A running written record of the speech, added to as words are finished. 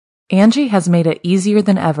Angie has made it easier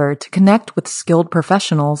than ever to connect with skilled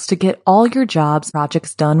professionals to get all your jobs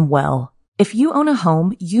projects done well. If you own a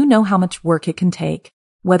home, you know how much work it can take,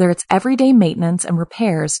 whether it's everyday maintenance and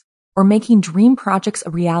repairs or making dream projects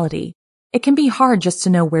a reality. It can be hard just to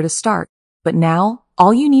know where to start, but now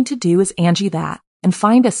all you need to do is Angie that and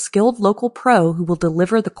find a skilled local pro who will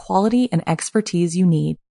deliver the quality and expertise you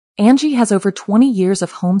need. Angie has over 20 years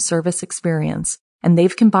of home service experience, and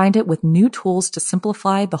they've combined it with new tools to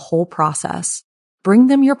simplify the whole process. Bring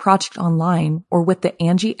them your project online or with the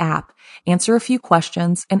Angie app, answer a few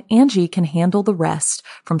questions, and Angie can handle the rest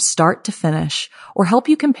from start to finish or help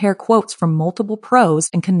you compare quotes from multiple pros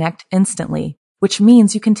and connect instantly, which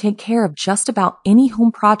means you can take care of just about any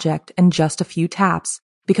home project in just a few taps.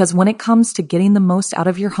 Because when it comes to getting the most out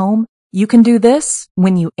of your home, you can do this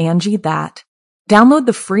when you Angie that. Download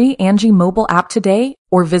the free Angie mobile app today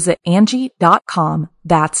or visit Angie.com.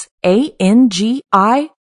 That's ANGI.com.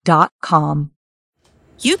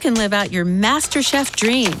 You can live out your MasterChef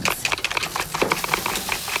dreams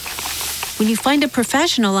when you find a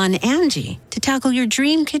professional on Angie to tackle your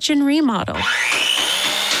dream kitchen remodel.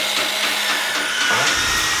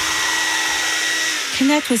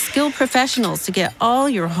 Connect with skilled professionals to get all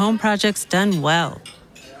your home projects done well.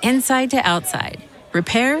 Inside to outside,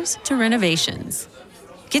 repairs to renovations.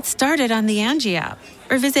 Get started on the Angie app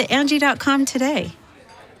or visit Angie.com today.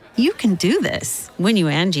 You can do this when you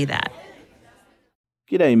Angie that.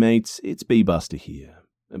 G'day mates, it's B-Buster here.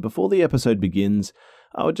 And before the episode begins,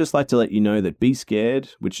 I would just like to let you know that Be Scared,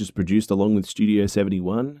 which is produced along with Studio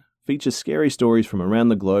 71, features scary stories from around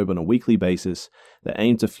the globe on a weekly basis that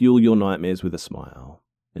aim to fuel your nightmares with a smile.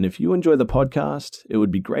 And if you enjoy the podcast, it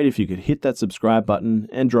would be great if you could hit that subscribe button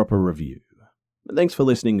and drop a review. But thanks for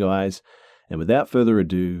listening, guys, and without further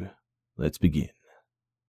ado, let's begin.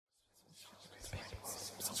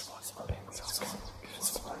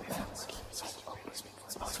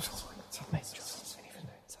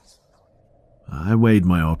 I weighed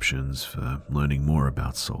my options for learning more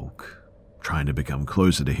about Salk. Trying to become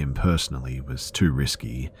closer to him personally was too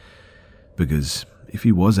risky, because if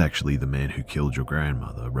he was actually the man who killed your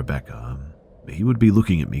grandmother, Rebecca, he would be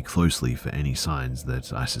looking at me closely for any signs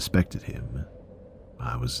that I suspected him.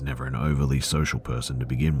 I was never an overly social person to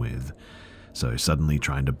begin with, so suddenly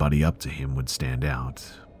trying to buddy up to him would stand out.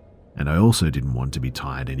 And I also didn't want to be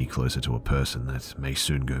tied any closer to a person that may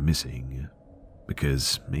soon go missing.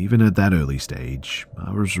 Because even at that early stage,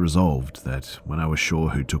 I was resolved that when I was sure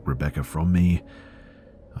who took Rebecca from me,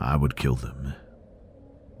 I would kill them.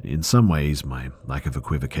 In some ways, my lack of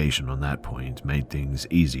equivocation on that point made things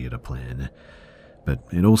easier to plan, but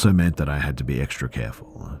it also meant that I had to be extra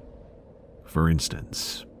careful. For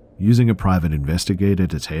instance, using a private investigator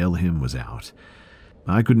to tail him was out.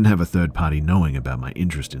 I couldn't have a third party knowing about my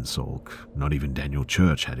interest in Salk, not even Daniel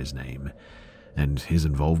Church had his name, and his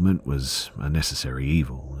involvement was a necessary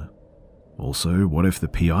evil. Also, what if the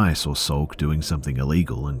PI saw Salk doing something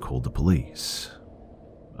illegal and called the police?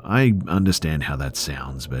 I understand how that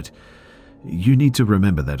sounds, but you need to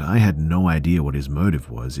remember that I had no idea what his motive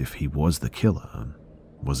was if he was the killer.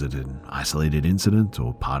 Was it an isolated incident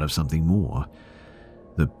or part of something more?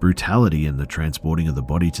 The brutality and the transporting of the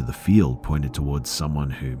body to the field pointed towards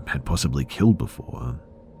someone who had possibly killed before.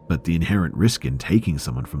 But the inherent risk in taking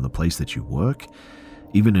someone from the place that you work,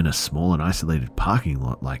 even in a small and isolated parking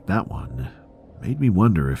lot like that one, made me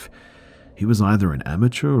wonder if he was either an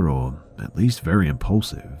amateur or at least very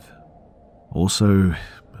impulsive. Also,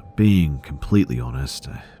 being completely honest,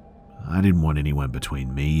 I didn't want anyone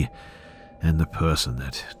between me and the person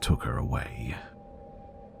that took her away.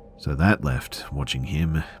 So that left watching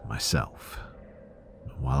him myself.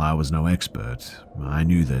 While I was no expert, I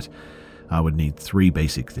knew that I would need 3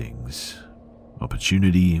 basic things: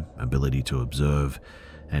 opportunity, ability to observe,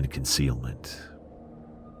 and concealment.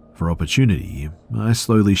 For opportunity, I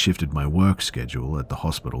slowly shifted my work schedule at the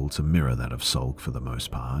hospital to mirror that of Salk for the most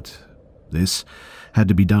part. This had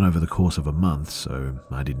to be done over the course of a month, so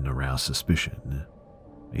I didn't arouse suspicion.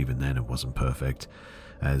 Even then it wasn't perfect,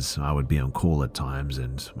 as I would be on call at times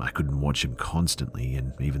and I couldn't watch him constantly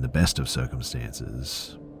in even the best of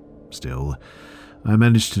circumstances. Still, I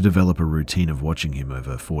managed to develop a routine of watching him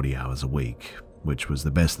over 40 hours a week, which was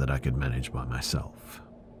the best that I could manage by myself.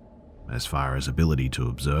 As far as ability to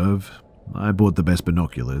observe, I bought the best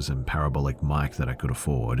binoculars and parabolic mic that I could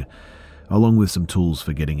afford, along with some tools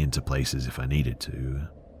for getting into places if I needed to.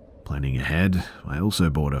 Planning ahead, I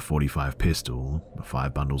also bought a .45 pistol,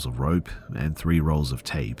 5 bundles of rope, and 3 rolls of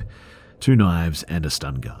tape, 2 knives, and a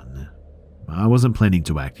stun gun. I wasn't planning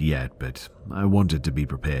to act yet, but I wanted to be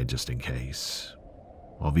prepared just in case.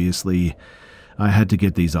 Obviously, I had to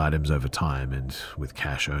get these items over time and with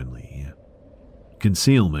cash only.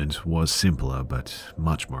 Concealment was simpler but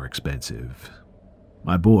much more expensive.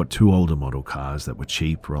 I bought 2 older model cars that were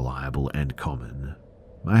cheap, reliable, and common.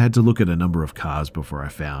 I had to look at a number of cars before I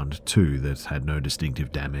found 2 that had no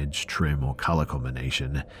distinctive damage, trim, or color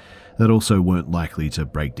combination that also weren't likely to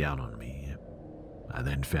break down on me. I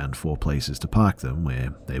then found 4 places to park them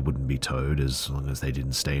where they wouldn't be towed as long as they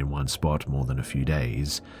didn't stay in one spot more than a few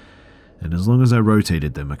days, and as long as I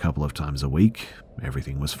rotated them a couple of times a week,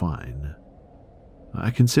 everything was fine.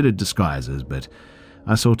 I considered disguises, but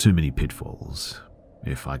I saw too many pitfalls.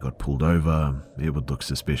 If I got pulled over, it would look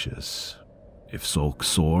suspicious. If Salk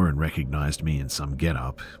saw and recognized me in some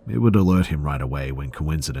getup, it would alert him right away when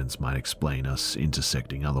coincidence might explain us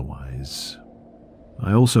intersecting otherwise.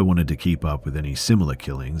 I also wanted to keep up with any similar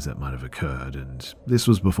killings that might have occurred, and this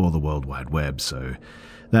was before the World Wide Web, so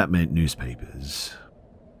that meant newspapers.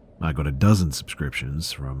 I got a dozen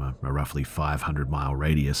subscriptions from a roughly 500-mile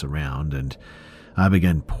radius around, and I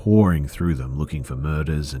began pouring through them looking for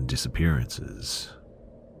murders and disappearances.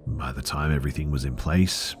 By the time everything was in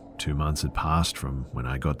place, 2 months had passed from when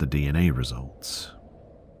I got the DNA results.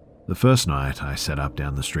 The first night I sat up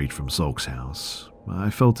down the street from Salk's house,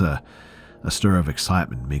 I felt a stir of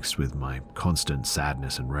excitement mixed with my constant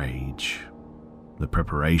sadness and rage. The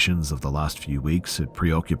preparations of the last few weeks had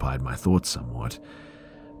preoccupied my thoughts somewhat,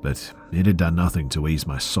 but it had done nothing to ease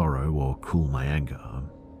my sorrow or cool my anger.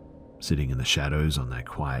 Sitting in the shadows on that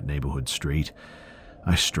quiet neighborhood street,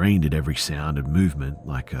 I strained at every sound and movement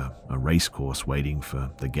like a racecourse waiting for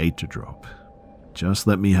the gate to drop. Just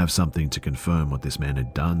let me have something to confirm what this man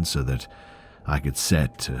had done so that I could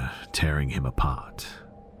set to tearing him apart.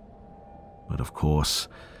 But of course,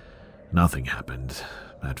 nothing happened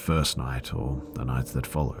that first night or the nights that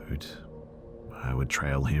followed. I would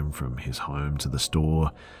trail him from his home to the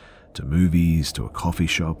store, to movies, to a coffee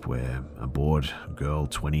shop where a bored girl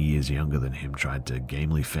 20 years younger than him tried to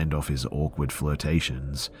gamely fend off his awkward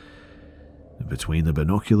flirtations. Between the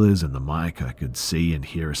binoculars and the mic, I could see and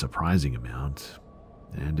hear a surprising amount,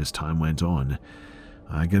 and as time went on,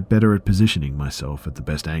 I got better at positioning myself at the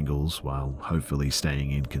best angles while hopefully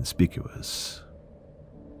staying inconspicuous.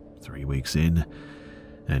 3 weeks in,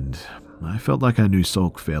 and I felt like I knew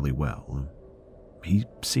Salk fairly well. He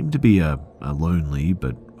seemed to be a lonely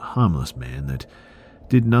but harmless man that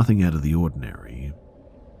did nothing out of the ordinary.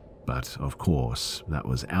 But, of course, that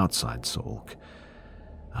was outside Salk.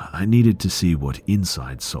 I needed to see what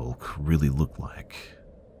inside Salk really looked like.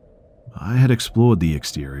 I had explored the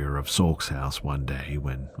exterior of Salk's house one day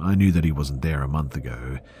when I knew that he wasn't there a month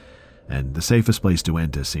ago, and the safest place to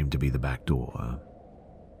enter seemed to be the back door.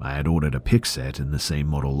 I had ordered a pick set in the same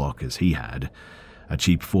model lock as he had, a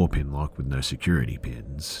cheap 4-pin lock with no security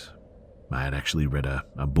pins. I had actually read a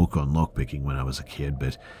book on lockpicking when I was a kid,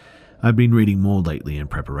 but I'd been reading more lately in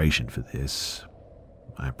preparation for this.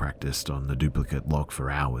 I practiced on the duplicate lock for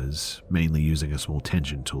hours, mainly using a small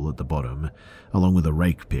tension tool at the bottom, along with a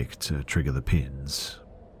rake pick to trigger the pins.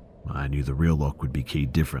 I knew the real lock would be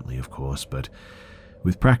keyed differently, of course, but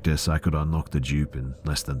with practice I could unlock the dupe in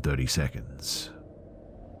less than 30 seconds.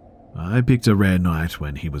 I picked a rare night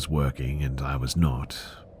when he was working and I was not,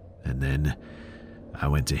 and then I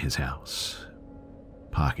went to his house.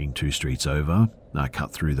 Parking 2 streets over, I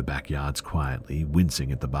cut through the backyards quietly,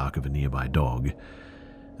 wincing at the bark of a nearby dog.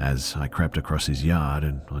 As I crept across his yard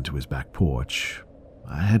and onto his back porch,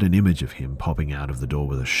 I had an image of him popping out of the door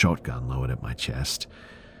with a shotgun lowered at my chest.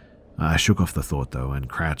 I shook off the thought, though, and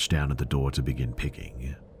crouched down at the door to begin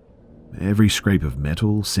picking. Every scrape of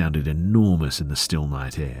metal sounded enormous in the still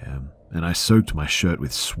night air, and I soaked my shirt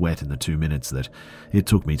with sweat in the 2 minutes that it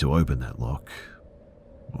took me to open that lock.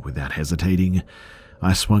 Without hesitating,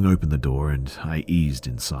 I swung open the door and I eased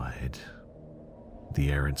inside.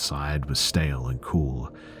 The air inside was stale and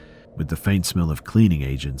cool, with the faint smell of cleaning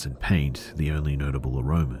agents and paint the only notable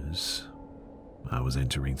aromas. I was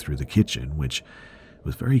entering through the kitchen, which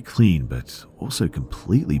was very clean but also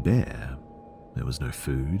completely bare. There was no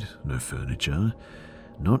food, no furniture,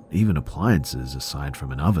 not even appliances aside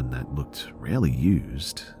from an oven that looked rarely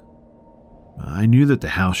used. I knew that the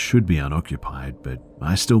house should be unoccupied, but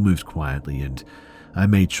I still moved quietly and I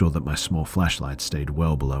made sure that my small flashlight stayed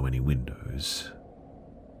well below any windows.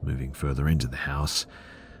 Moving further into the house,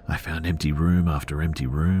 I found empty room after empty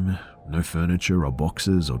room, no furniture or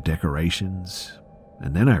boxes or decorations,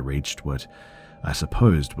 and then I reached what I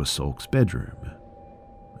supposed was Salk's bedroom.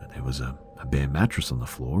 There was a bare mattress on the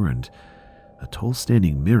floor and a tall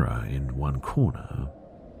standing mirror in one corner.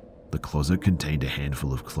 The closet contained a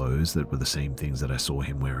handful of clothes that were the same things that I saw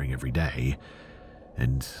him wearing every day,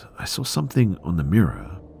 and I saw something on the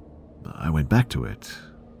mirror. I went back to it.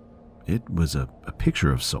 It was a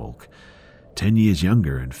picture of Salk, 10 years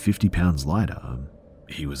younger and 50 pounds lighter.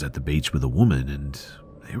 He was at the beach with a woman, and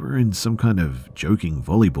they were in some kind of joking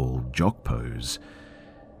volleyball jock pose.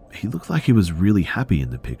 He looked like he was really happy in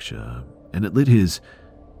the picture, and it lit his...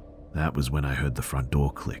 That was when I heard the front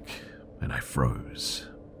door click, and I froze.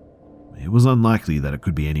 It was unlikely that it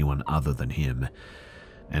could be anyone other than him,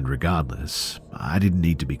 and regardless, I didn't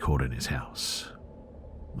need to be caught in his house.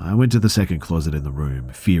 I went to the second closet in the room,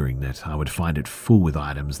 fearing that I would find it full with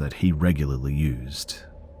items that he regularly used.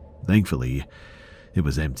 Thankfully, it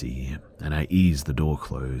was empty, and I eased the door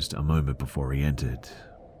closed a moment before he entered.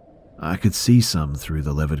 I could see some through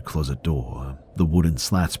the levered closet door, the wooden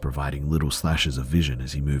slats providing little slashes of vision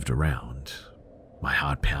as he moved around. My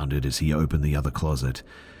heart pounded as he opened the other closet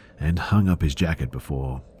and hung up his jacket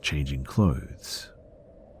before changing clothes.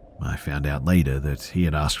 I found out later that he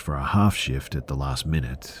had asked for a half shift at the last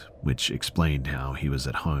minute, which explained how he was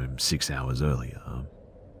at home 6 hours earlier.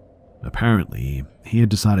 Apparently, he had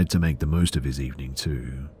decided to make the most of his evening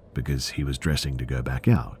too, because he was dressing to go back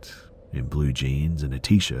out. In blue jeans and a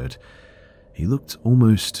t-shirt, he looked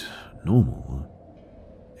almost normal,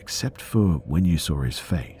 except for when you saw his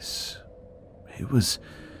face. It was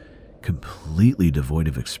completely devoid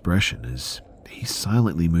of expression as he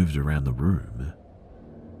silently moved around the room.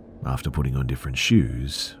 After putting on different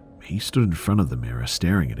shoes, he stood in front of the mirror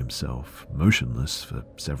staring at himself, motionless for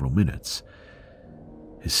several minutes.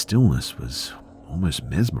 His stillness was almost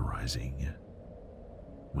mesmerizing.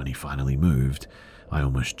 When he finally moved, I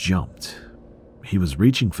almost jumped. He was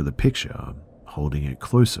reaching for the picture, holding it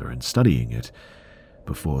closer and studying it,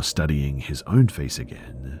 before studying his own face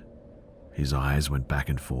again. His eyes went back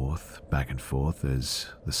and forth as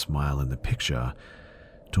the smile in the picture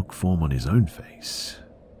took form on his own face.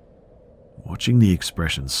 Watching the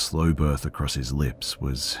expression slow birth across his lips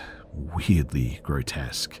was weirdly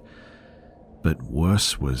grotesque, but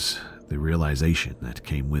worse was the realization that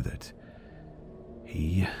came with it.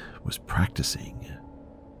 He was practicing.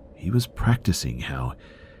 He was practicing how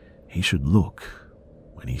he should look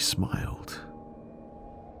when he smiled.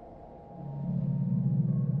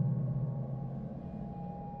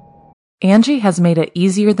 Angie has made it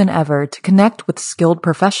easier than ever to connect with skilled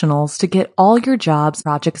professionals to get all your jobs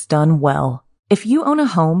projects done well. If you own a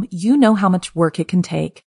home, you know how much work it can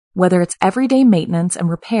take, whether it's everyday maintenance and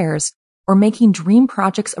repairs or making dream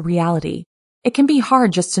projects a reality. It can be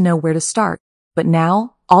hard just to know where to start, but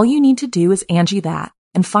now all you need to do is Angie that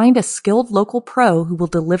and find a skilled local pro who will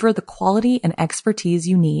deliver the quality and expertise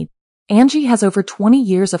you need. Angie has over 20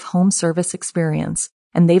 years of home service experience,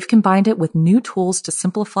 and they've combined it with new tools to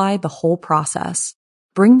simplify the whole process.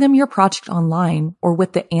 Bring them your project online or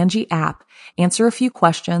with the Angie app, answer a few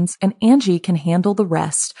questions, and Angie can handle the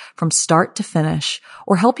rest from start to finish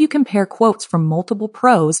or help you compare quotes from multiple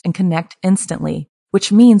pros and connect instantly,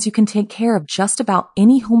 which means you can take care of just about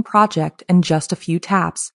any home project in just a few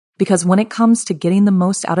taps. Because when it comes to getting the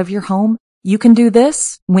most out of your home, you can do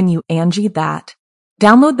this when you Angie that.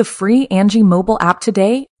 Download the free Angie mobile app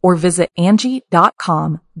today or visit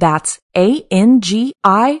Angie.com. That's ANGI.com.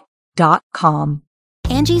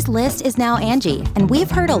 Angie's List is now Angie, and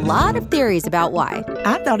we've heard a lot of theories about why.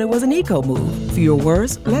 I thought it was an eco move. Fewer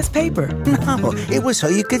words, less paper. No, it was so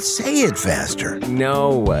you could say it faster.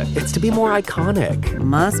 No, it's to be more iconic.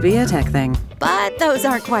 Must be a tech thing. But those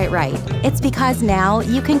aren't quite right. It's because now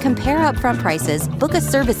you can compare upfront prices, book a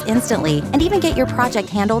service instantly, and even get your project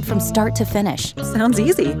handled from start to finish. Sounds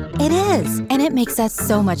easy. It is, and it makes us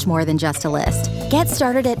so much more than just a list. Get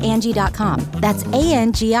started at Angie.com. That's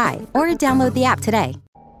ANGI, or download the app today.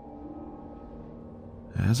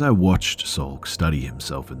 As I watched Salk study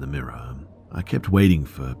himself in the mirror, I kept waiting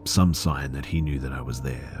for some sign that he knew that I was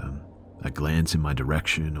there, a glance in my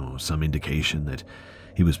direction or some indication that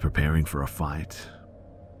he was preparing for a fight,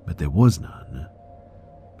 but there was none.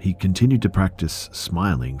 He continued to practice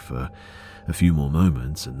smiling for a few more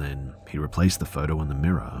moments, and then he replaced the photo in the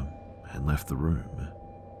mirror and left the room.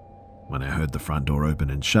 When I heard the front door open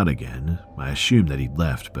and shut again, I assumed that he'd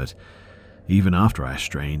left, but even after I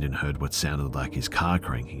strained and heard what sounded like his car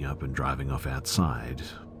cranking up and driving off outside,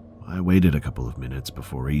 I waited a couple of minutes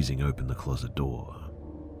before easing open the closet door.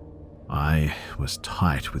 I was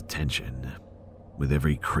tight with tension, with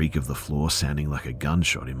every creak of the floor sounding like a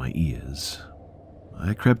gunshot in my ears.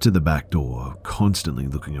 I crept to the back door, constantly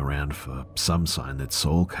looking around for some sign that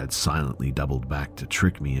Salk had silently doubled back to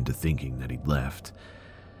trick me into thinking that he'd left.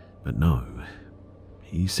 But no,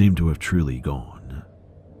 he seemed to have truly gone.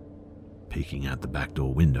 Peeking out the back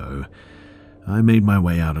door window, I made my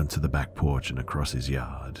way out onto the back porch and across his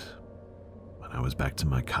yard. When I was back to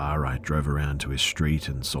my car, I drove around to his street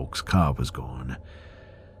and Salk's car was gone.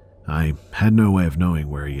 I had no way of knowing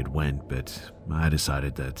where he had went, but I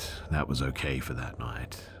decided that that was okay for that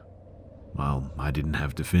night. While I didn't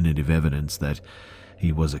have definitive evidence that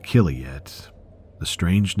he was a killer yet, the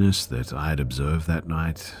strangeness that I had observed that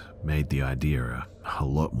night made the idea a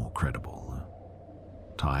lot more credible.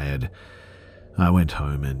 Tired, I went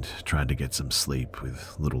home and tried to get some sleep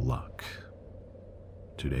with little luck.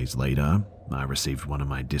 2 days later, I received one of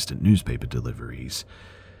my distant newspaper deliveries.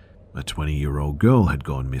 A 20-year-old girl had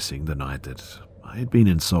gone missing the night that I had been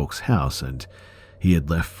in Salk's house and he had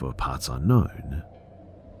left for parts unknown.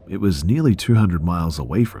 It was nearly 200 miles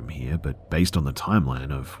away from here, but based on the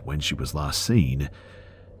timeline of when she was last seen,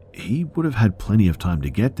 he would have had plenty of time to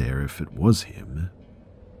get there if it was him.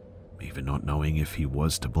 Even not knowing if he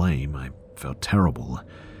was to blame, I felt terrible.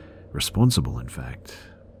 Responsible, in fact.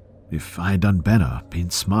 If I had done better, been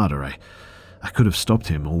smarter, I could have stopped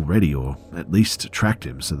him already, or at least tracked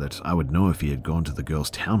him so that I would know if he had gone to the girl's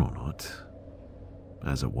town or not.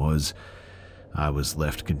 As it was, I was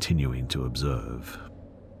left continuing to observe.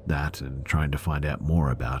 That and trying to find out more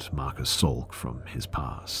about Marcus Salk from his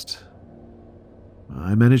past.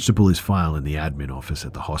 I managed to pull his file in the admin office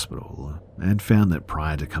at the hospital and found that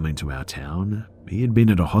prior to coming to our town, he had been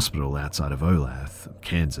at a hospital outside of Olathe,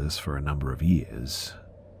 Kansas for a number of years.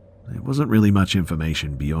 There wasn't really much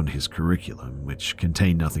information beyond his curriculum, which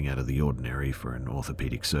contained nothing out of the ordinary for an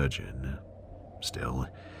orthopedic surgeon. Still,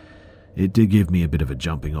 it did give me a bit of a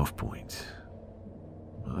jumping off point.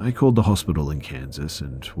 I called the hospital in Kansas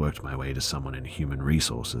and worked my way to someone in human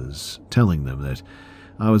resources, telling them that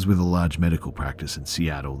I was with a large medical practice in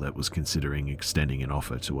Seattle that was considering extending an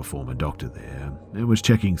offer to a former doctor there and was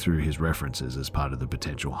checking through his references as part of the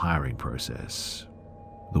potential hiring process.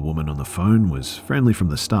 The woman on the phone was friendly from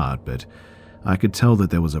the start, but I could tell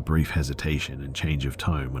that there was a brief hesitation and change of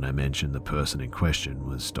tone when I mentioned the person in question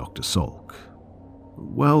was Dr. Salk.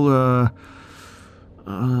 Well,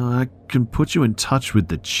 I can put you in touch with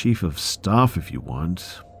the chief of staff if you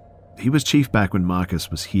want. He was chief back when Marcus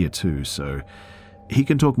was here too, so he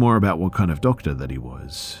can talk more about what kind of doctor that he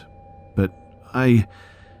was. But I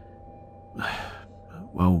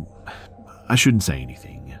shouldn't say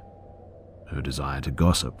anything. Her desire to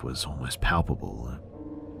gossip was almost palpable.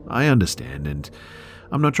 I understand, and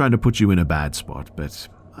I'm not trying to put you in a bad spot, but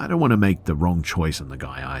I don't want to make the wrong choice on the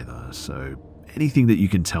guy either, so anything that you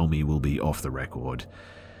can tell me will be off the record,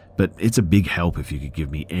 but it's a big help if you could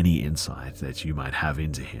give me any insight that you might have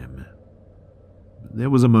into him. There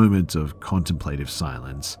was a moment of contemplative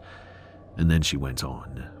silence, and then she went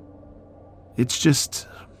on. It's just,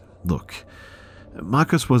 look,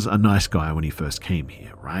 Marcus was a nice guy when he first came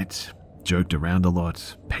here, right? Joked around a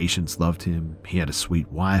lot, patients loved him, he had a sweet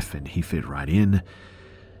wife and he fit right in.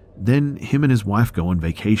 Then him and his wife go on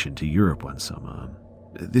vacation to Europe one summer.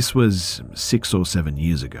 This was 6 or 7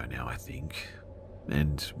 years ago now, I think.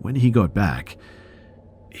 And when he got back,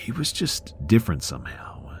 he was just different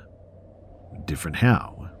somehow. Different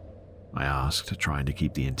how? I asked, trying to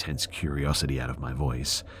keep the intense curiosity out of my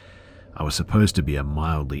voice. I was supposed to be a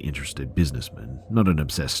mildly interested businessman, not an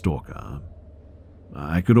obsessed stalker.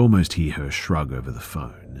 I could almost hear her shrug over the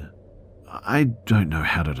phone. I don't know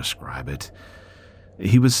how to describe it.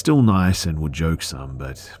 He was still nice and would joke some,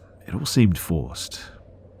 but it all seemed forced.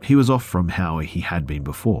 He was off from how he had been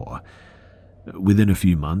before. Within a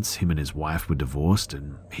few months, him and his wife were divorced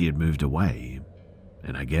and he had moved away.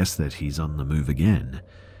 And I guess that he's on the move again.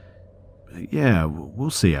 Yeah,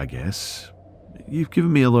 we'll see, I guess. You've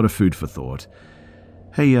given me a lot of food for thought.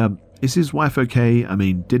 Hey, is his wife okay? I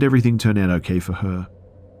mean, did everything turn out okay for her?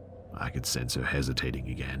 I could sense her hesitating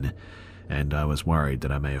again, and I was worried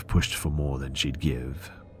that I may have pushed for more than she'd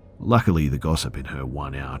give. Luckily, the gossip in her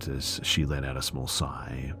won out as she let out a small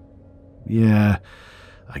sigh. Yeah,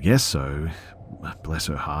 I guess so. Bless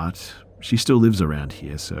her heart. She still lives around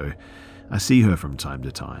here, so I see her from time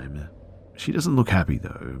to time. She doesn't look happy,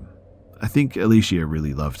 though. I think Alicia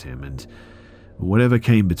really loved him, and whatever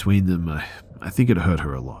came between them, I think it hurt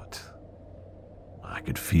her a lot. I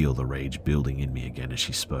could feel the rage building in me again as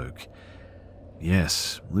she spoke.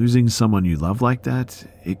 Yes, losing someone you love like that,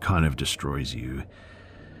 it kind of destroys you.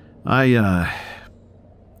 You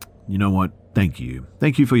know what? Thank you.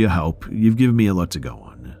 Thank you for your help. You've given me a lot to go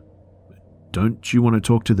on. Don't you want to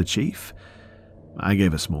talk to the chief? I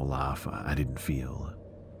gave a small laugh I didn't feel.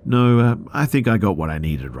 No, I think I got what I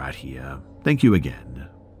needed right here. Thank you again.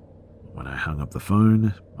 When I hung up the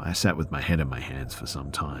phone, I sat with my head in my hands for some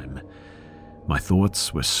time. My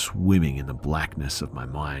thoughts were swimming in the blackness of my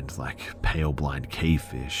mind like pale blind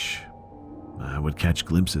cavefish. I would catch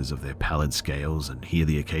glimpses of their pallid scales and hear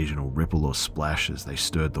the occasional ripple or splash as they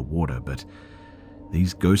stirred the water, but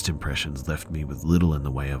these ghost impressions left me with little in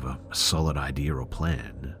the way of a solid idea or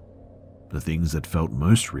plan. The things that felt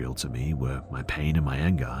most real to me were my pain and my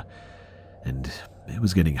anger, and it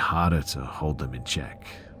was getting harder to hold them in check.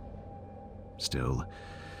 Still,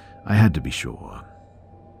 I had to be sure.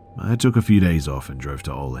 I took a few days off and drove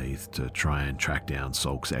to Olathe to try and track down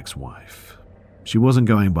Salk's ex-wife. She wasn't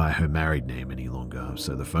going by her married name any longer,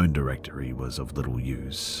 so the phone directory was of little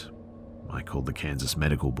use. I called the Kansas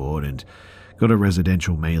Medical Board and got a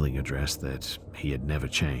residential mailing address that he had never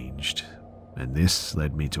changed, and this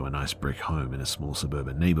led me to a nice brick home in a small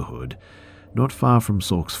suburban neighborhood not far from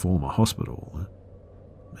Salk's former hospital.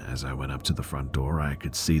 As I went up to the front door, I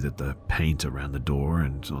could see that the paint around the door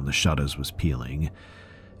and on the shutters was peeling,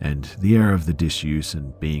 and the air of the disuse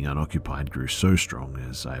and being unoccupied grew so strong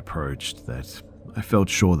as I approached that I felt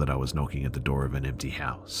sure that I was knocking at the door of an empty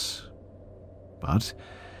house. But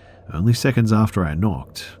only seconds after I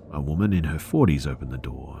knocked, a woman in her 40s opened the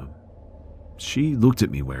door. She looked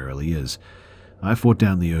at me warily as I fought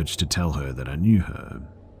down the urge to tell her that I knew her.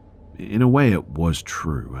 In a way, it was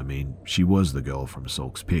true. I mean, she was the girl from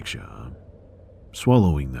Salk's picture.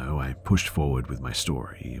 Swallowing, though, I pushed forward with my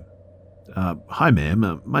story. Hi,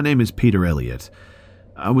 ma'am. My name is Peter Elliott.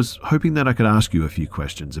 I was hoping that I could ask you a few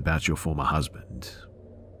questions about your former husband.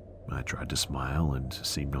 I tried to smile and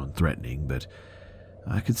seem non-threatening, but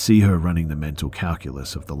I could see her running the mental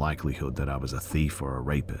calculus of the likelihood that I was a thief or a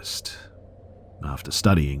rapist. After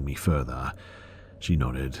studying me further, she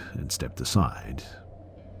nodded and stepped aside.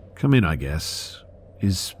 Come in, I guess.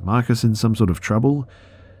 Is Marcus in some sort of trouble?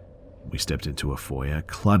 We stepped into a foyer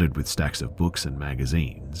cluttered with stacks of books and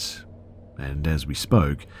magazines, and as we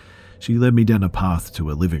spoke, she led me down a path to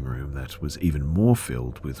a living room that was even more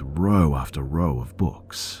filled with row after row of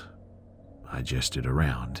books. I gestured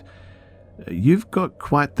around. You've got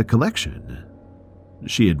quite the collection.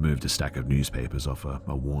 She had moved a stack of newspapers off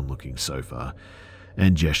a worn-looking sofa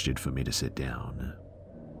and gestured for me to sit down.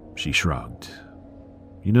 She shrugged.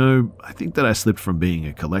 You know, I think that I slipped from being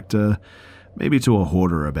a collector maybe to a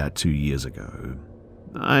hoarder about 2 years ago.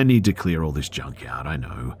 I need to clear all this junk out, I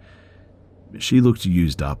know. She looked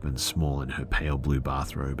used up and small in her pale blue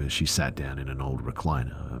bathrobe as she sat down in an old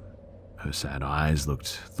recliner. Her sad eyes looked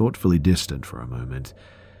thoughtfully distant for a moment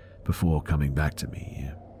before coming back to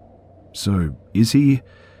me. So, is he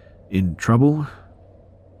in trouble?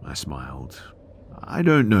 I smiled. I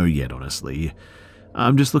don't know yet, honestly.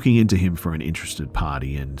 I'm just looking into him for an interested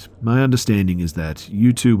party, and my understanding is that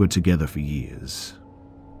you two were together for years.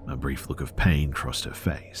 A brief look of pain crossed her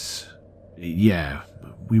face. Yeah,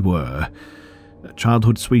 we were.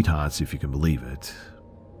 Childhood sweethearts, if you can believe it.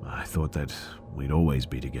 I thought that we'd always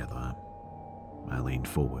be together. I leaned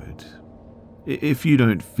forward. If you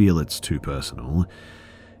don't feel it's too personal,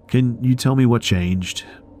 can you tell me what changed?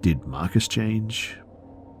 Did Marcus change?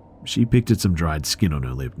 She picked at some dried skin on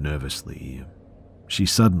her lip nervously. She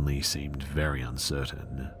suddenly seemed very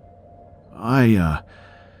uncertain. To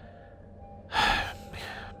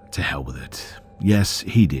hell with it. Yes,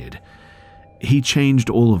 he did. He changed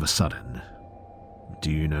all of a sudden.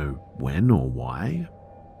 Do you know when or why?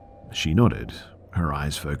 She nodded, her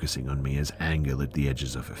eyes focusing on me as anger lit the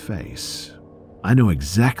edges of her face. I know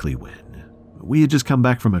exactly when. We had just come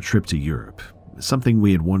back from a trip to Europe, something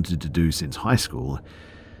we had wanted to do since high school.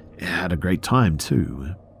 Had a great time,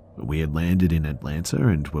 too. We had landed in Atlanta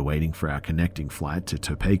and were waiting for our connecting flight to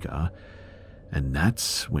Topeka, and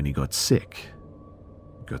that's when he got sick.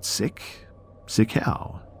 Got sick? Sick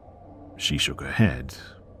how? She shook her head.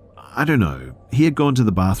 I don't know. He had gone to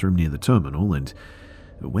the bathroom near the terminal, and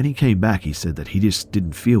when he came back, he said that he just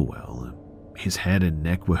didn't feel well. His head and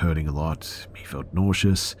neck were hurting a lot. He felt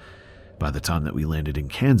nauseous. By the time that we landed in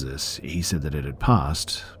Kansas, he said that it had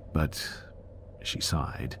passed, but she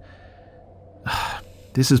sighed.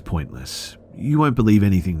 This is pointless. You won't believe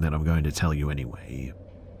anything that I'm going to tell you anyway.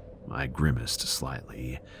 I grimaced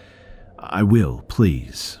slightly. I will,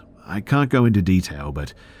 please. I can't go into detail,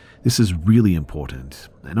 but this is really important,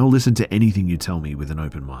 and I'll listen to anything you tell me with an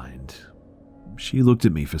open mind. She looked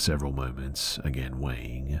at me for several moments, again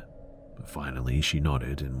weighing. Finally, she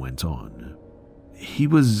nodded and went on. He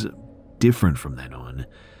was different from then on.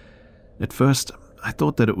 At first, I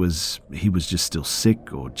thought that he was just still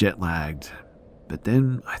sick or jet-lagged, but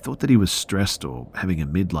then I thought that he was stressed or having a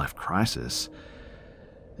midlife crisis.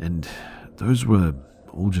 And those were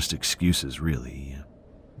all just excuses, really,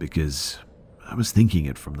 because I was thinking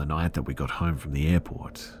it from the night that we got home from the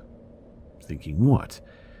airport. Thinking what?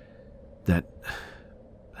 That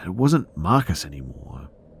it wasn't Marcus anymore.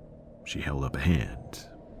 She held up a hand.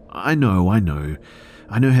 I know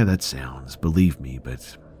how that sounds, believe me,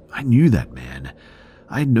 but I knew that man.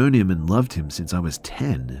 I had known him and loved him since I was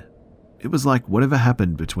 10. It was like whatever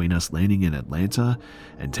happened between us landing in Atlanta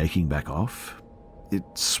and taking back off, it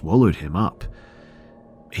swallowed him up.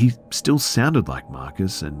 He still sounded like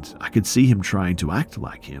Marcus, and I could see him trying to act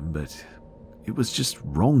like him, but it was just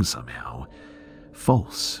wrong somehow.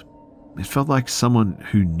 False. It felt like someone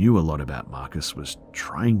who knew a lot about Marcus was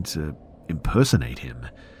trying to impersonate him.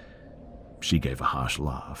 She gave a harsh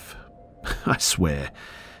laugh. I swear,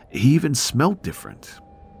 he even smelled different.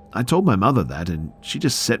 I told my mother that, and she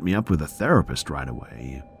just set me up with a therapist right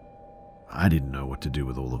away. I didn't know what to do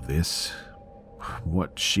with all of this.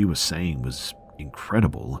 What she was saying was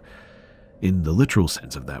incredible, in the literal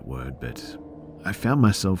sense of that word, but I found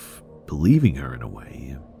myself believing her in a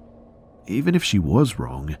way. Even if she was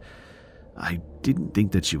wrong, I didn't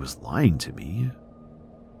think that she was lying to me.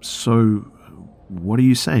 So, what are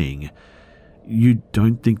you saying? You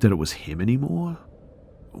don't think that it was him anymore?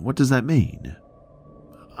 What does that mean?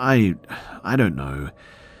 I don't know.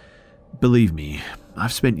 Believe me,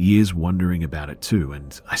 I've spent years wondering about it too,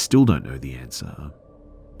 and I still don't know the answer.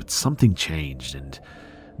 But something changed, and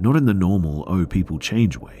not in the normal, people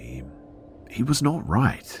change way. He was not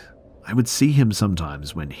right. I would see him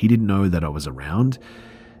sometimes when he didn't know that I was around,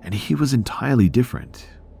 and he was entirely different.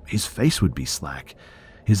 His face would be slack.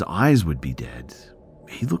 His eyes would be dead.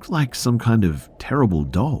 He looked like some kind of terrible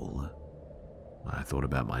doll. I thought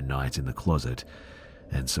about my night in the closet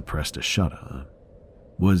and suppressed a shudder.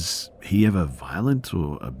 Was he ever violent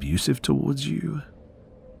or abusive towards you?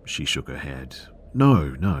 She shook her head. No,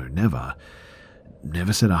 never.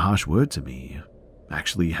 Never said a harsh word to me.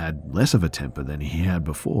 Actually had less of a temper than he had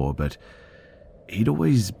before, but he'd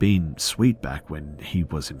always been sweet back when he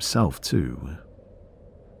was himself too.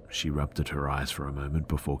 She rubbed at her eyes for a moment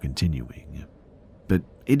before continuing. But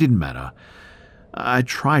it didn't matter. I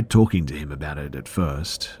tried talking to him about it at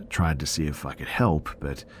first, tried to see if I could help,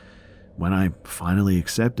 but when I finally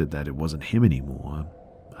accepted that it wasn't him anymore,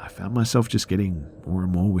 I found myself just getting more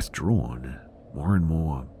and more withdrawn, more and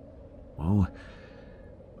more,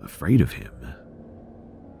 afraid of him.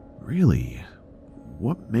 Really?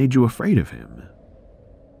 What made you afraid of him?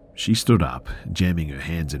 She stood up, jamming her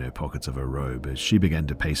hands in her pockets of her robe as she began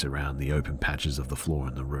to pace around the open patches of the floor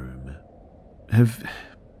in the room. Have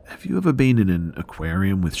you ever been in an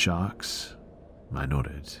aquarium with sharks? I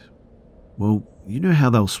nodded. Well, you know how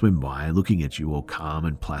they'll swim by, looking at you all calm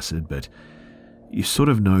and placid, but you sort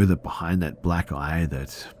of know that behind that black eye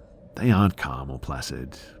that they aren't calm or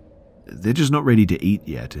placid. They're just not ready to eat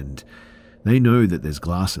yet, and they know that there's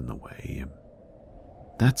glass in the way.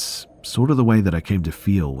 That's sort of the way that I came to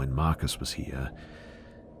feel when Marcus was here.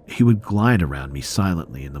 He would glide around me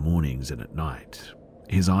silently in the mornings and at night,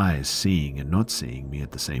 his eyes seeing and not seeing me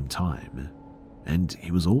at the same time. And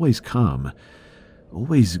he was always calm,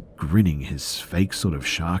 always grinning his fake sort of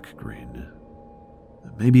shark grin.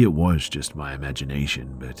 Maybe it was just my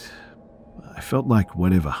imagination, but I felt like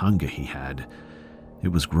whatever hunger he had, it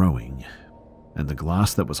was growing, and the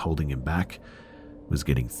glass that was holding him back was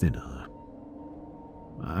getting thinner.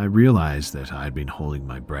 I realized that I had been holding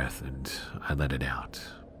my breath, and I let it out.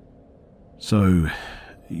 So,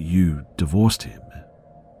 you divorced him?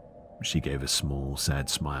 She gave a small, sad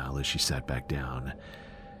smile as she sat back down.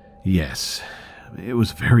 Yes, it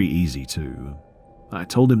was very easy too. I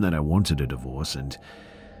told him that I wanted a divorce, and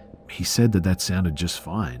he said that that sounded just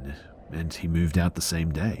fine, and he moved out the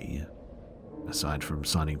same day. Aside from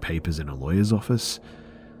signing papers in a lawyer's office,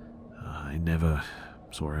 I never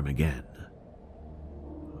saw him again.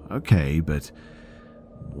 Okay, but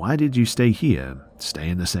why did you stay here, stay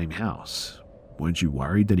in the same house? Weren't you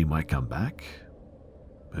worried that he might come back?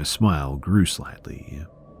 Her smile grew slightly.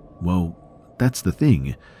 Well, that's the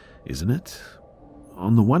thing, isn't it?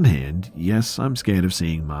 On the one hand, yes, I'm scared of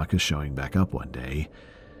seeing Marcus showing back up one day.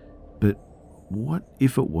 But what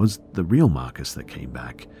if it was the real Marcus that came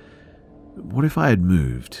back? What if I had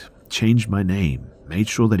moved, changed my name, made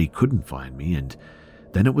sure that he couldn't find me, and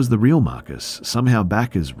then it was the real Marcus, somehow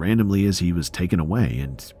back as randomly as he was taken away,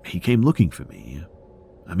 and he came looking for me?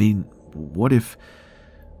 I mean, what if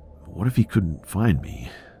he couldn't find me?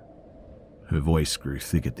 Her voice grew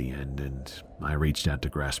thick at the end, and I reached out to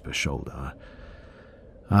grasp her shoulder.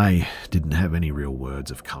 I didn't have any real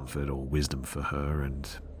words of comfort or wisdom for her, and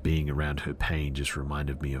being around her pain just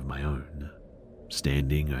reminded me of my own.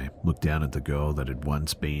 Standing, I looked down at the girl that had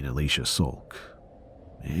once been Alicia Salk.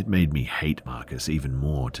 It made me hate Marcus even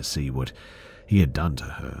more to see what he had done to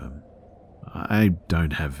her. I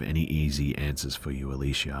don't have any easy answers for you,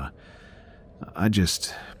 Alicia. I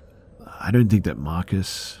don't think that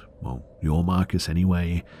Marcus well, your Marcus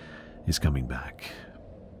anyway, is coming back.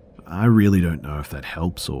 I really don't know if that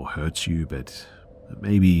helps or hurts you, but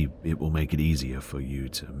maybe it will make it easier for you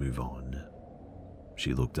to move on."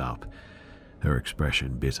 She looked up, her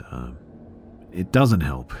expression bitter. "It doesn't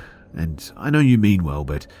help, and I know you mean well,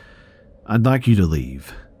 but I'd like you to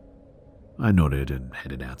leave." I nodded and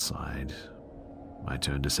headed outside. I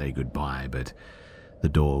turned to say goodbye, but the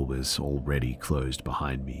door was already closed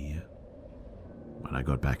behind me. When I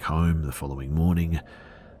got back home the following morning,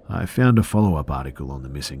 I found a follow-up article on the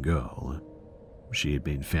missing girl. She had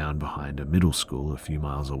been found behind a middle school a few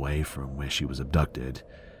miles away from where she was abducted,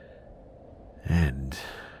 and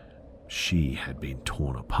she had been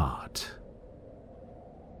torn apart.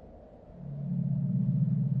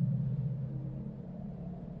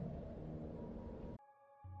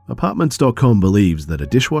 Apartments.com believes that a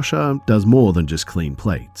dishwasher does more than just clean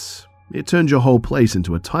plates. It turns your whole place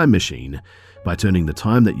into a time machine by turning the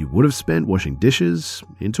time that you would have spent washing dishes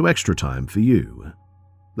into extra time for you.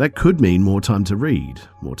 That could mean more time to read,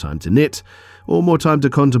 more time to knit, or more time to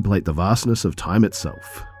contemplate the vastness of time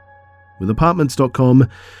itself. With Apartments.com,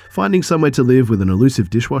 finding somewhere to live with an elusive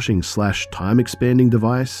dishwashing/time-expanding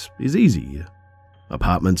device is easy.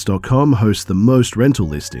 Apartments.com hosts the most rental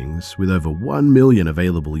listings with over 1 million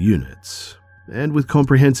available units. And with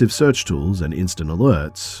comprehensive search tools and instant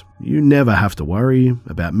alerts, you never have to worry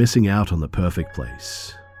about missing out on the perfect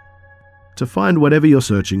place. To find whatever you're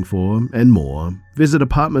searching for and more, visit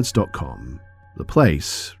Apartments.com, the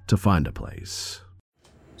place to find a place.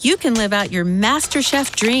 You can live out your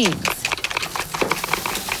MasterChef dreams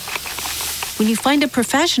when you find a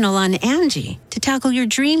professional on Angie to tackle your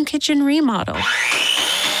dream kitchen remodel.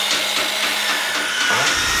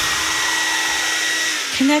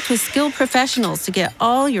 Connect with skilled professionals to get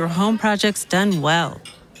all your home projects done well.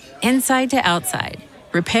 Inside to outside,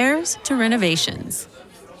 repairs to renovations.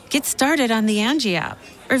 Get started on the Angie app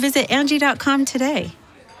or visit Angie.com today.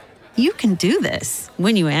 You can do this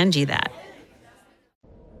when you Angie that.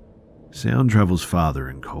 Sound travels farther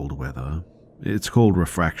in cold weather. It's called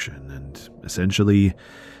refraction, and essentially,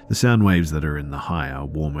 the sound waves that are in the higher,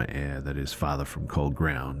 warmer air that is farther from cold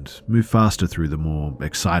ground move faster through the more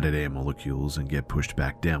excited air molecules and get pushed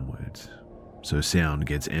back downward, so sound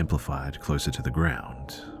gets amplified closer to the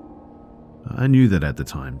ground. I knew that at the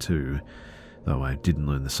time too, though I didn't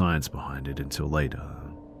learn the science behind it until later.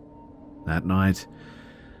 That night,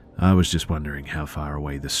 I was just wondering how far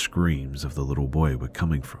away the screams of the little boy were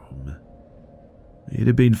coming from. It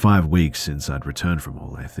had been 5 weeks since I'd returned from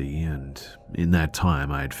Olathe, and in that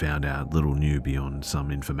time I had found out little new beyond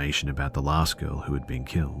some information about the last girl who had been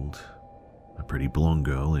killed. A pretty blonde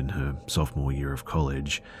girl in her sophomore year of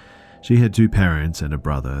college. She had 2 parents and a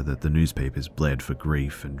brother that the newspapers bled for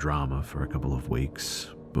grief and drama for a couple of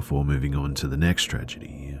weeks, before moving on to the next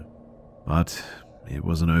tragedy. But it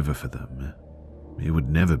wasn't over for them. It would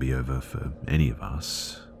never be over for any of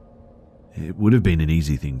us. It would have been an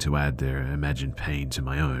easy thing to add their imagined pain to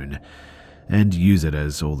my own, and use it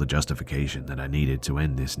as all the justification that I needed to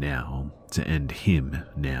end this now, to end him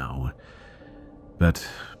now. But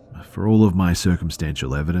for all of my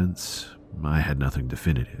circumstantial evidence, I had nothing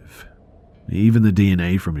definitive. Even the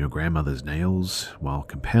DNA from your grandmother's nails, while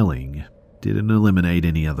compelling, didn't eliminate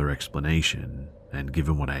any other explanation, and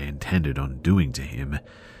given what I intended on doing to him,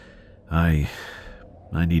 I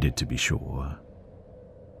needed to be sure.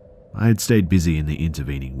 I had stayed busy in the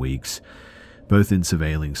intervening weeks, both in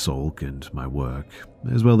surveilling Salk and my work,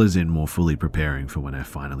 as well as in more fully preparing for when I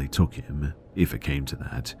finally took him, if it came to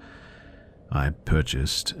that. I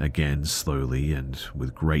purchased, again slowly and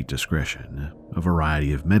with great discretion, a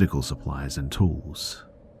variety of medical supplies and tools.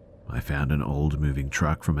 I found an old moving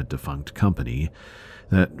truck from a defunct company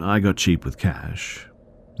that I got cheap with cash.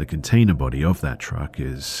 The container body of that truck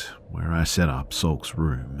is where I set up Salk's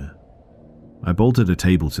room. I bolted a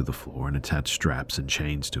table to the floor and attached straps and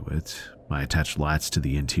chains to it. I attached lights to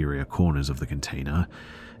the interior corners of the container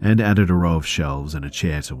and added a row of shelves and a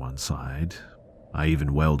chair to one side. I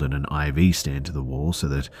even welded an IV stand to the wall so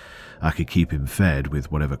that I could keep him fed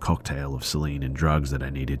with whatever cocktail of saline and drugs that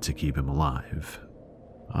I needed to keep him alive.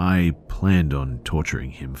 I planned on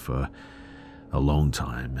torturing him for a long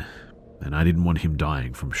time, and I didn't want him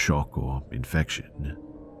dying from shock or infection.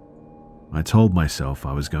 I told myself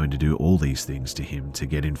I was going to do all these things to him to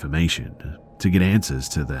get information, to get answers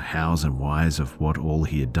to the hows and whys of what all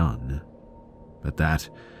he had done. But that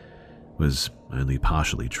was only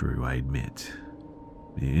partially true, I admit.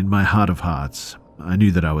 In my heart of hearts, I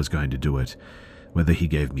knew that I was going to do it, whether he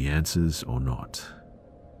gave me answers or not.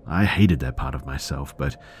 I hated that part of myself,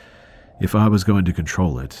 but if I was going to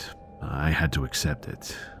control it, I had to accept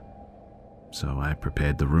it. so I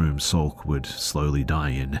prepared the room Sulk would slowly die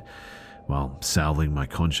in, while salving my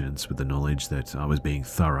conscience with the knowledge that I was being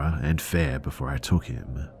thorough and fair before I took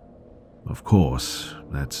him. Of course,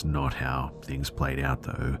 that's not how things played out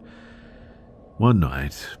though. One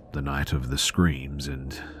night, the night of the screams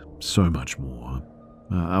and so much more,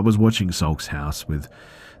 I was watching Sulk's house with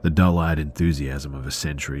the dull-eyed enthusiasm of a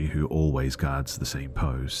sentry who always guards the same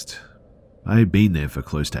post. I had been there for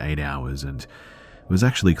close to 8 hours and was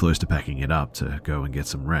actually close to packing it up to go and get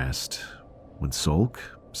some rest, when Sulk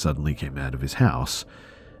suddenly came out of his house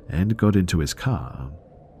and got into his car.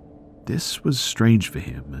 This was strange for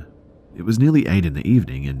him. It was nearly 8 in the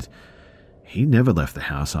evening and he never left the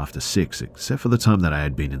house after 6 except for the time that I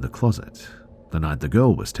had been in the closet, the night the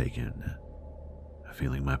girl was taken.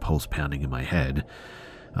 Feeling my pulse pounding in my head,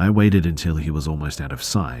 I waited until he was almost out of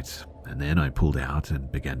sight, and then I pulled out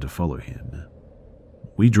and began to follow him.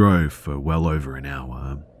 We drove for well over an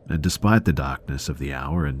hour, and despite the darkness of the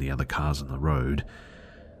hour and the other cars on the road,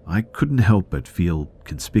 I couldn't help but feel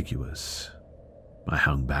conspicuous. I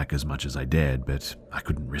hung back as much as I dared, but I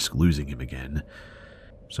couldn't risk losing him again.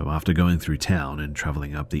 So after going through town and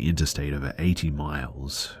traveling up the interstate over 80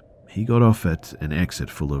 miles, he got off at an exit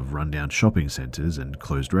full of rundown shopping centers and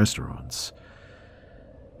closed restaurants.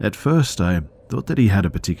 At first, I thought that he had a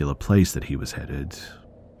particular place that he was headed,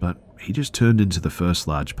 but he just turned into the first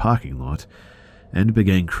large parking lot and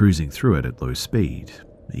began cruising through it at low speed,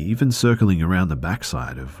 even circling around the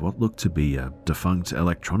backside of what looked to be a defunct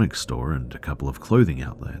electronics store and a couple of clothing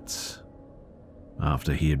outlets.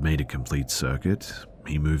 After he had made a complete circuit,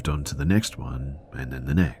 he moved on to the next one and then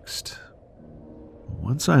the next.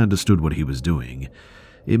 Once I understood what he was doing,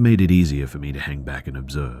 it made it easier for me to hang back and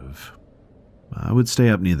observe. I would stay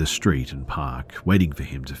up near the street and park, waiting for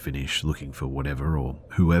him to finish looking for whatever or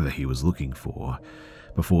whoever he was looking for,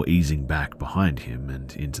 before easing back behind him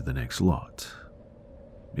and into the next lot.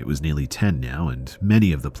 It was nearly 10 now, and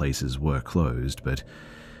many of the places were closed, but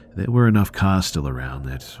there were enough cars still around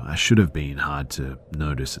that I should have been hard to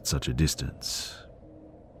notice at such a distance.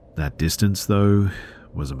 That distance, though,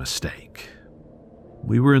 was a mistake.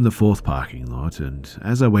 We were in the 4th parking lot, and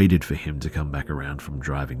as I waited for him to come back around from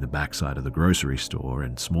driving the backside of the grocery store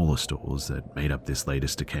and smaller stores that made up this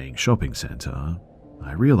latest decaying shopping center,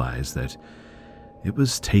 I realized that it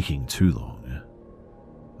was taking too long.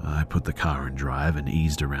 I put the car in drive and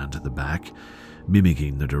eased around to the back,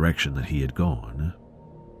 mimicking the direction that he had gone.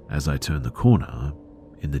 As I turned the corner,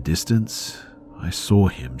 in the distance, I saw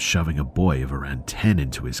him shoving a boy of around 10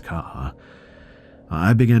 into his car.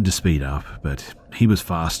 I began to speed up, but he was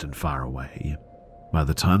fast and far away. By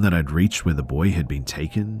the time that I'd reached where the boy had been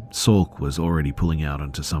taken, Sulk was already pulling out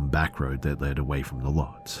onto some back road that led away from the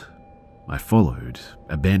lot. I followed,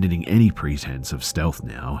 abandoning any pretense of stealth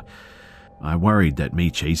now. I worried that me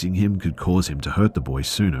chasing him could cause him to hurt the boy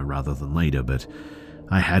sooner rather than later, but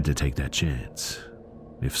I had to take that chance.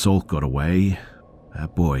 If Sulk got away,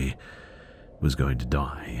 that boy was going to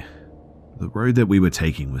die. The road that we were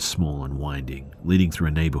taking was small and winding, leading through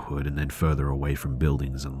a neighborhood and then further away from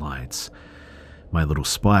buildings and lights. My little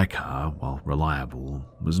spy car, while reliable,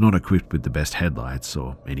 was not equipped with the best headlights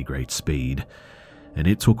or any great speed, and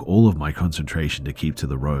it took all of my concentration to keep to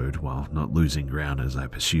the road while not losing ground as I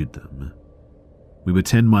pursued them. We were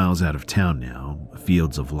 10 miles out of town now,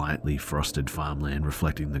 fields of lightly frosted farmland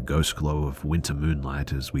reflecting the ghost glow of winter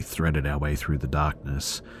moonlight as we threaded our way through the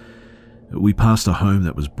darkness. We passed a home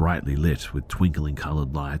that was brightly lit with twinkling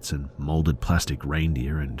colored lights and molded plastic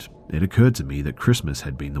reindeer, and it occurred to me that Christmas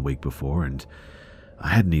had been the week before and I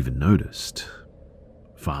hadn't even noticed.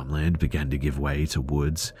 Farmland began to give way to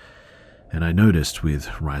woods, and I noticed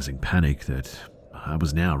with rising panic that I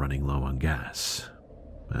was now running low on gas.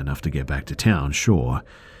 Enough to get back to town, sure,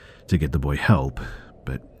 to get the boy help,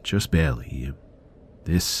 but just barely.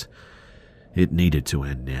 It needed to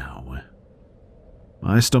end now.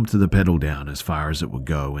 I stomped the pedal down as far as it would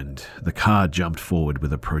go, and the car jumped forward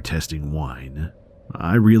with a protesting whine.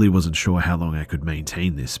 I really wasn't sure how long I could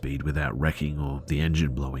maintain this speed without wrecking or the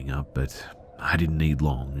engine blowing up, but I didn't need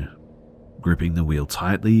long. Gripping the wheel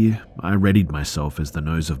tightly, I readied myself as the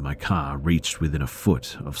nose of my car reached within a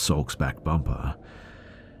foot of Sulk's back bumper.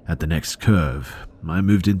 At the next curve, I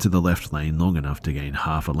moved into the left lane long enough to gain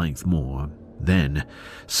half a length more, then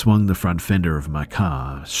swung the front fender of my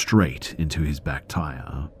car straight into his back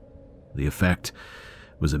tire. The effect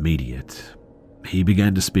was immediate. He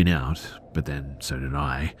began to spin out, but then so did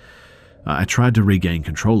I. I tried to regain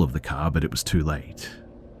control of the car, but it was too late.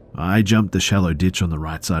 I jumped the shallow ditch on the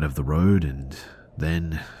right side of the road, and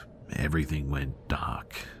then everything went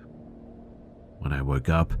dark. When I woke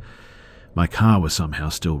up, my car was somehow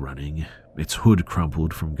still running, its hood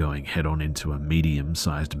crumpled from going head-on into a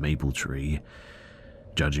medium-sized maple tree.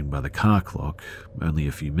 Judging by the car clock, only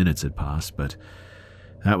a few minutes had passed, but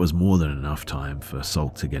that was more than enough time for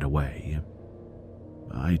Sulk to get away.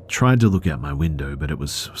 I tried to look out my window, but it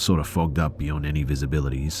was sort of fogged up beyond any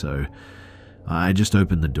visibility, so I just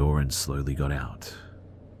opened the door and slowly got out.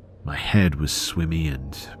 My head was swimmy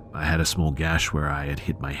and I had a small gash where I had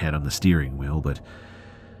hit my head on the steering wheel, but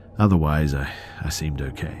otherwise I seemed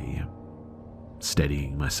okay.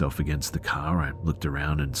 Steadying myself against the car, I looked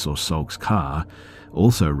around and saw Sulk's car,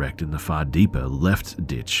 also wrecked in the far deeper left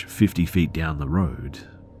ditch 50 feet down the road.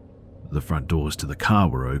 The front doors to the car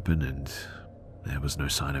were open and there was no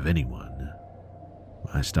sign of anyone.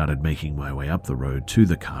 I started making my way up the road to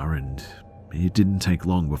the car, and it didn't take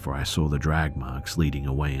long before I saw the drag marks leading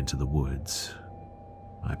away into the woods.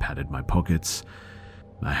 I patted my pockets.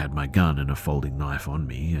 I had my gun and a folding knife on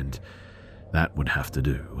me, and that would have to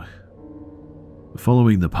do.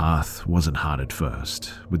 Following the path wasn't hard at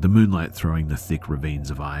first, with the moonlight throwing the thick ravines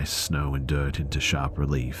of ice, snow, and dirt into sharp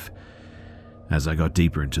relief. As I got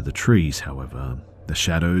deeper into the trees, however, the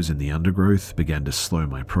shadows in the undergrowth began to slow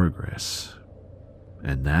my progress.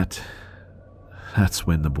 And that's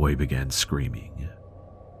when the boy began screaming.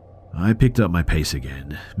 I picked up my pace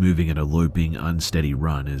again, moving at a loping, unsteady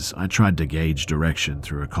run as I tried to gauge direction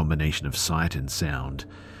through a combination of sight and sound.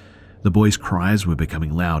 The boy's cries were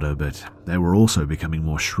becoming louder, but they were also becoming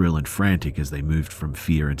more shrill and frantic as they moved from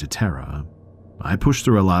fear into terror. I pushed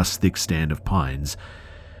through a last thick stand of pines,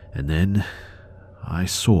 and then I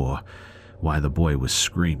saw why the boy was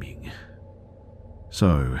screaming.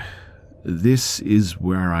 So, this is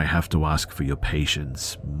where I have to ask for your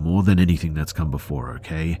patience more than anything that's come before,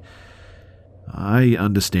 okay? I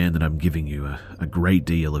understand that I'm giving you a great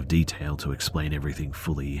deal of detail to explain everything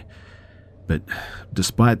fully, but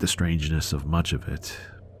despite the strangeness of much of it,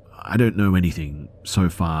 I don't know anything so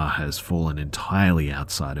far has fallen entirely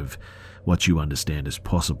outside of what you understand is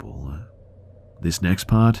possible. This next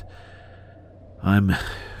part, I'm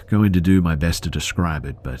going to do my best to describe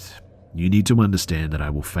it, but you need to understand that I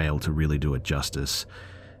will fail to really do it justice,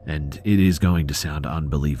 and it is going to sound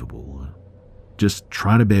unbelievable. Just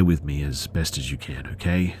try to bear with me as best as you can,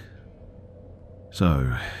 okay?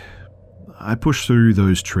 So, I pushed through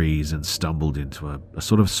those trees and stumbled into a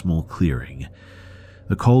sort of small clearing.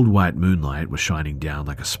 The cold white moonlight was shining down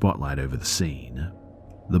like a spotlight over the scene.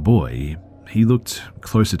 The boy, he looked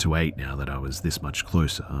closer to 8 now that I was this much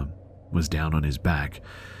closer, was down on his back,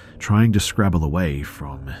 trying to scrabble away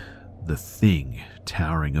from the thing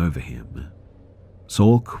towering over him.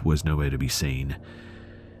 Sulk was nowhere to be seen.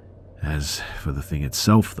 As for the thing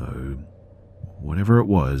itself, though, whatever it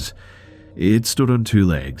was, it stood on 2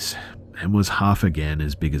 legs and was half again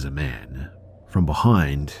as big as a man. From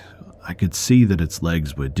behind, I could see that its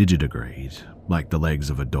legs were digitigrade, like the legs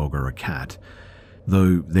of a dog or a cat,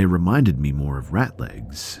 though they reminded me more of rat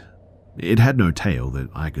legs. It had no tail that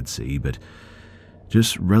I could see, but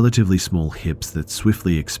just relatively small hips that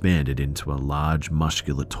swiftly expanded into a large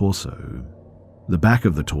muscular torso. The back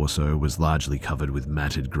of the torso was largely covered with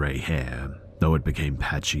matted grey hair, though it became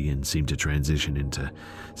patchy and seemed to transition into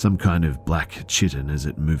some kind of black chitin as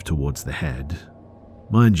it moved towards the head.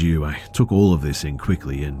 Mind you, I took all of this in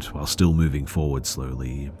quickly and while still moving forward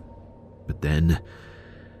slowly. But then,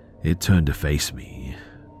 it turned to face me.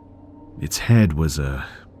 Its head was a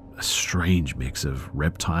strange mix of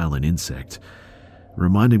reptile and insect,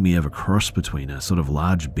 reminding me of a cross between a sort of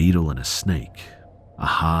large beetle and a snake. A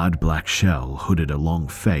hard black shell hooded a long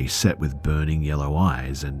face set with burning yellow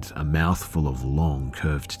eyes and a mouth full of long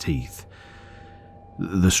curved teeth.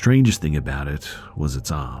 The strangest thing about it was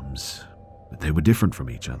its arms, but they were different from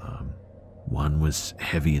each other. One was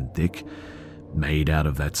heavy and thick, made out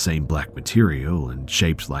of that same black material and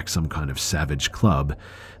shaped like some kind of savage club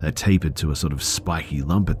that tapered to a sort of spiky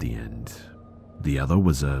lump at the end. The other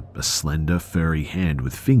was a slender, furry hand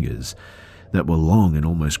with fingers that were long and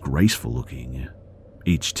almost graceful looking,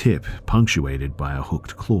 each tip punctuated by a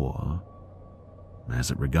hooked claw. As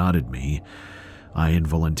it regarded me, I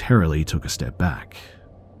involuntarily took a step back.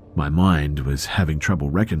 My mind was having trouble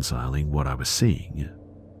reconciling what I was seeing.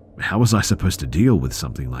 How was I supposed to deal with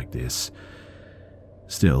something like this?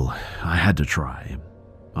 Still, I had to try.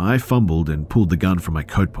 I fumbled and pulled the gun from my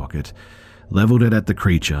coat pocket, leveled it at the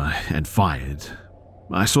creature, and fired.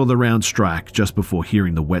 I saw the round strike just before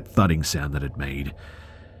hearing the wet thudding sound that it made.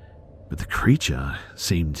 But the creature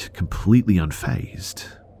seemed completely unfazed.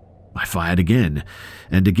 I fired again,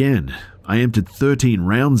 and again. I emptied 13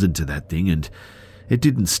 rounds into that thing, and it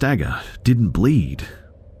didn't stagger, didn't bleed.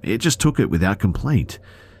 It just took it without complaint.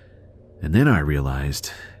 And then I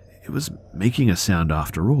realized it was making a sound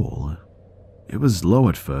after all. It was low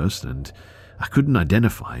at first, and I couldn't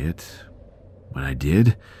identify it. When I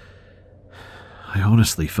did, I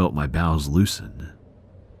honestly felt my bowels loosen.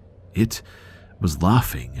 It was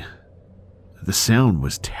laughing. The sound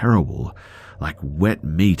was terrible, like wet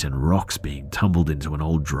meat and rocks being tumbled into an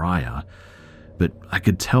old dryer, but I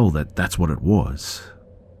could tell that that's what it was.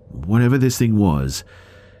 Whatever this thing was,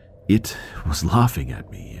 it was laughing at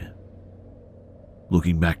me.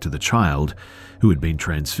 Looking back to the child, who had been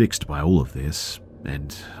transfixed by all of this,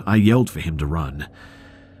 and I yelled for him to run.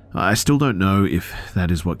 I still don't know if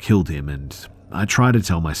that is what killed him, and I try to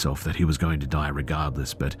tell myself that he was going to die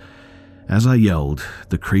regardless, but as I yelled,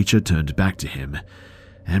 the creature turned back to him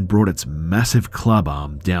and brought its massive club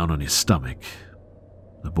arm down on his stomach.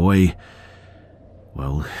 The boy,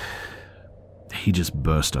 well, he just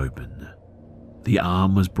burst open. The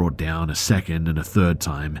arm was brought down a second and a third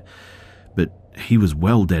time, but he was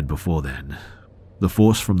well dead before then. The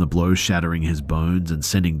force from the blow shattering his bones and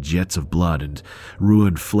sending jets of blood and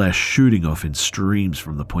ruined flesh shooting off in streams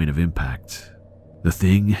from the point of impact. The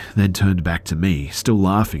thing then turned back to me, still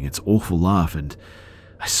laughing its awful laugh, and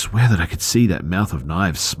I swear that I could see that mouth of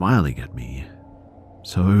knives smiling at me.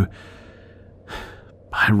 So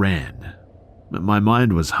I ran. My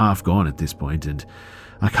mind was half gone at this point, and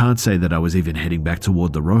I can't say that I was even heading back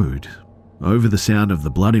toward the road. Over the sound of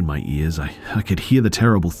the blood in my ears, I could hear the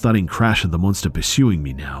terrible thudding crash of the monster pursuing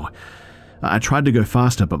me now. I tried to go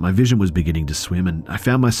faster, but my vision was beginning to swim, and I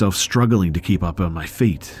found myself struggling to keep up on my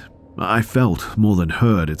feet. I felt, more than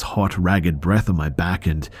heard, its hot, ragged breath on my back,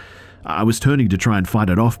 and I was turning to try and fight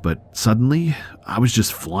it off, but suddenly, I was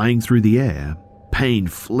just flying through the air. Pain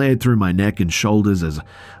flared through my neck and shoulders as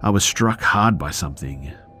I was struck hard by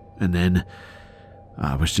something, and then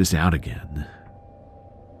I was just out again.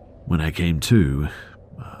 When I came to,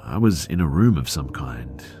 I was in a room of some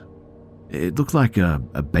kind. It looked like a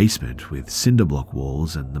basement with cinder block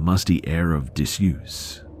walls and the musty air of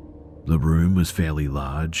disuse. The room was fairly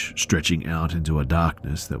large, stretching out into a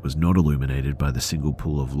darkness that was not illuminated by the single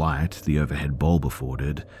pool of light the overhead bulb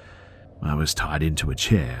afforded. I was tied into a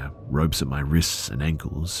chair, ropes at my wrists and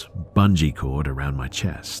ankles, bungee cord around my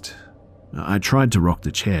chest. I tried to rock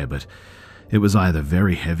the chair, but it was either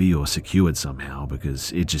very heavy or secured somehow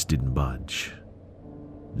because it just didn't budge.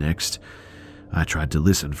 Next, I tried to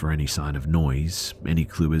listen for any sign of noise, any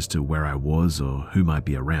clue as to where I was or who might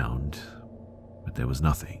be around, but there was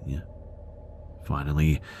nothing.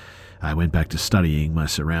 Finally, I went back to studying my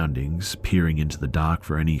surroundings, peering into the dark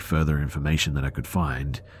for any further information that I could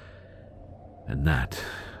find, and that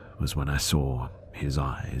was when I saw his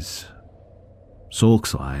eyes.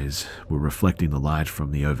 Salk's eyes were reflecting the light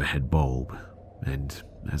from the overhead bulb, and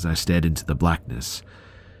as I stared into the blackness,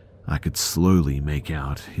 I could slowly make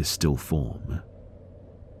out his still form.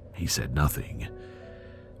 He said nothing,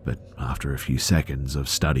 but after a few seconds of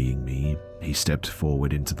studying me, he stepped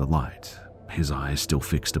forward into the light, his eyes still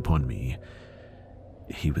fixed upon me.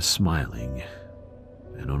 He was smiling,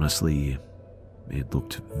 and honestly, it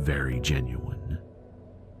looked very genuine.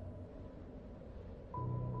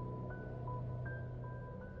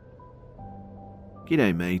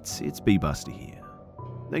 G'day mates, it's B-Buster here.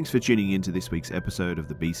 Thanks for tuning in to this week's episode of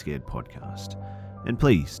the Be Scared podcast. And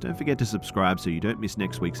please, don't forget to subscribe so you don't miss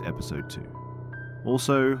next week's episode too.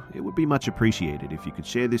 Also, it would be much appreciated if you could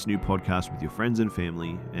share this new podcast with your friends and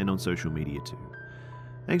family and on social media too.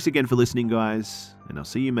 Thanks again for listening, guys, and I'll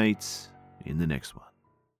see you mates in the next one.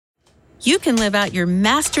 You can live out your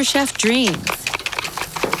MasterChef dreams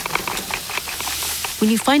when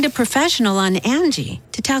you find a professional on Angie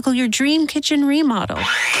to tackle your dream kitchen remodel.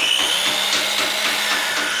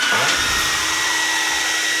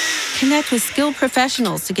 Connect with skilled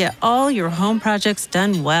professionals to get all your home projects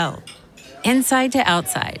done well. Inside to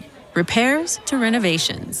outside, repairs to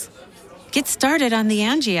renovations. Get started on the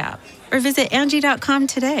Angie app or visit Angie.com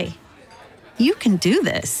today. You can do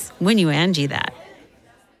this when you Angie that.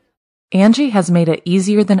 Angie has made it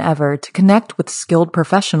easier than ever to connect with skilled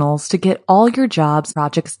professionals to get all your jobs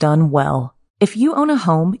projects done well. If you own a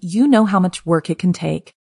home, you know how much work it can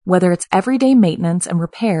take, whether it's everyday maintenance and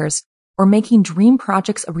repairs or making dream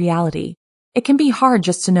projects a reality. It can be hard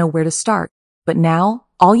just to know where to start, but now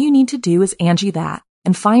all you need to do is Angie that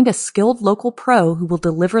and find a skilled local pro who will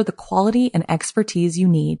deliver the quality and expertise you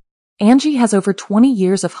need. Angie has over 20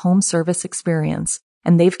 years of home service experience,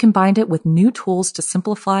 and they've combined it with new tools to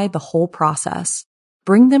simplify the whole process.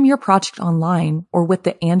 Bring them your project online or with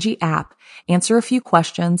the Angie app, answer a few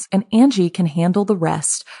questions, and Angie can handle the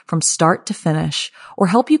rest from start to finish or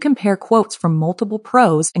help you compare quotes from multiple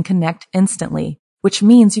pros and connect instantly, which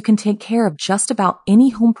means you can take care of just about any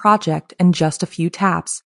home project in just a few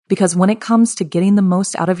taps. Because when it comes to getting the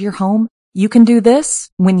most out of your home, You can do this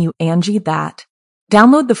when you Angie that.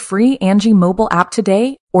 Download the free Angie mobile app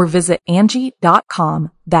today or visit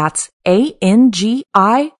Angie.com. That's ANGI.com.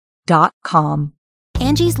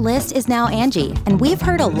 Angie's List is now Angie, and we've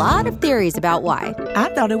heard a lot of theories about why. I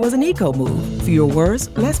thought it was an eco move. Fewer words,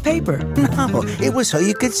 less paper. No, it was so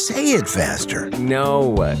you could say it faster.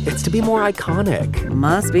 No, it's to be more iconic.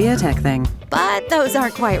 Must be a tech thing. But those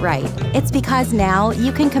aren't quite right. It's because now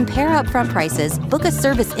you can compare upfront prices, book a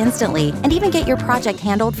service instantly, and even get your project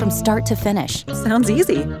handled from start to finish. Sounds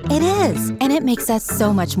easy. It is, and it makes us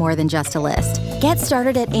so much more than just a list. Get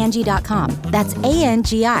started at Angie.com. That's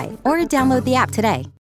ANGI, or download the app today.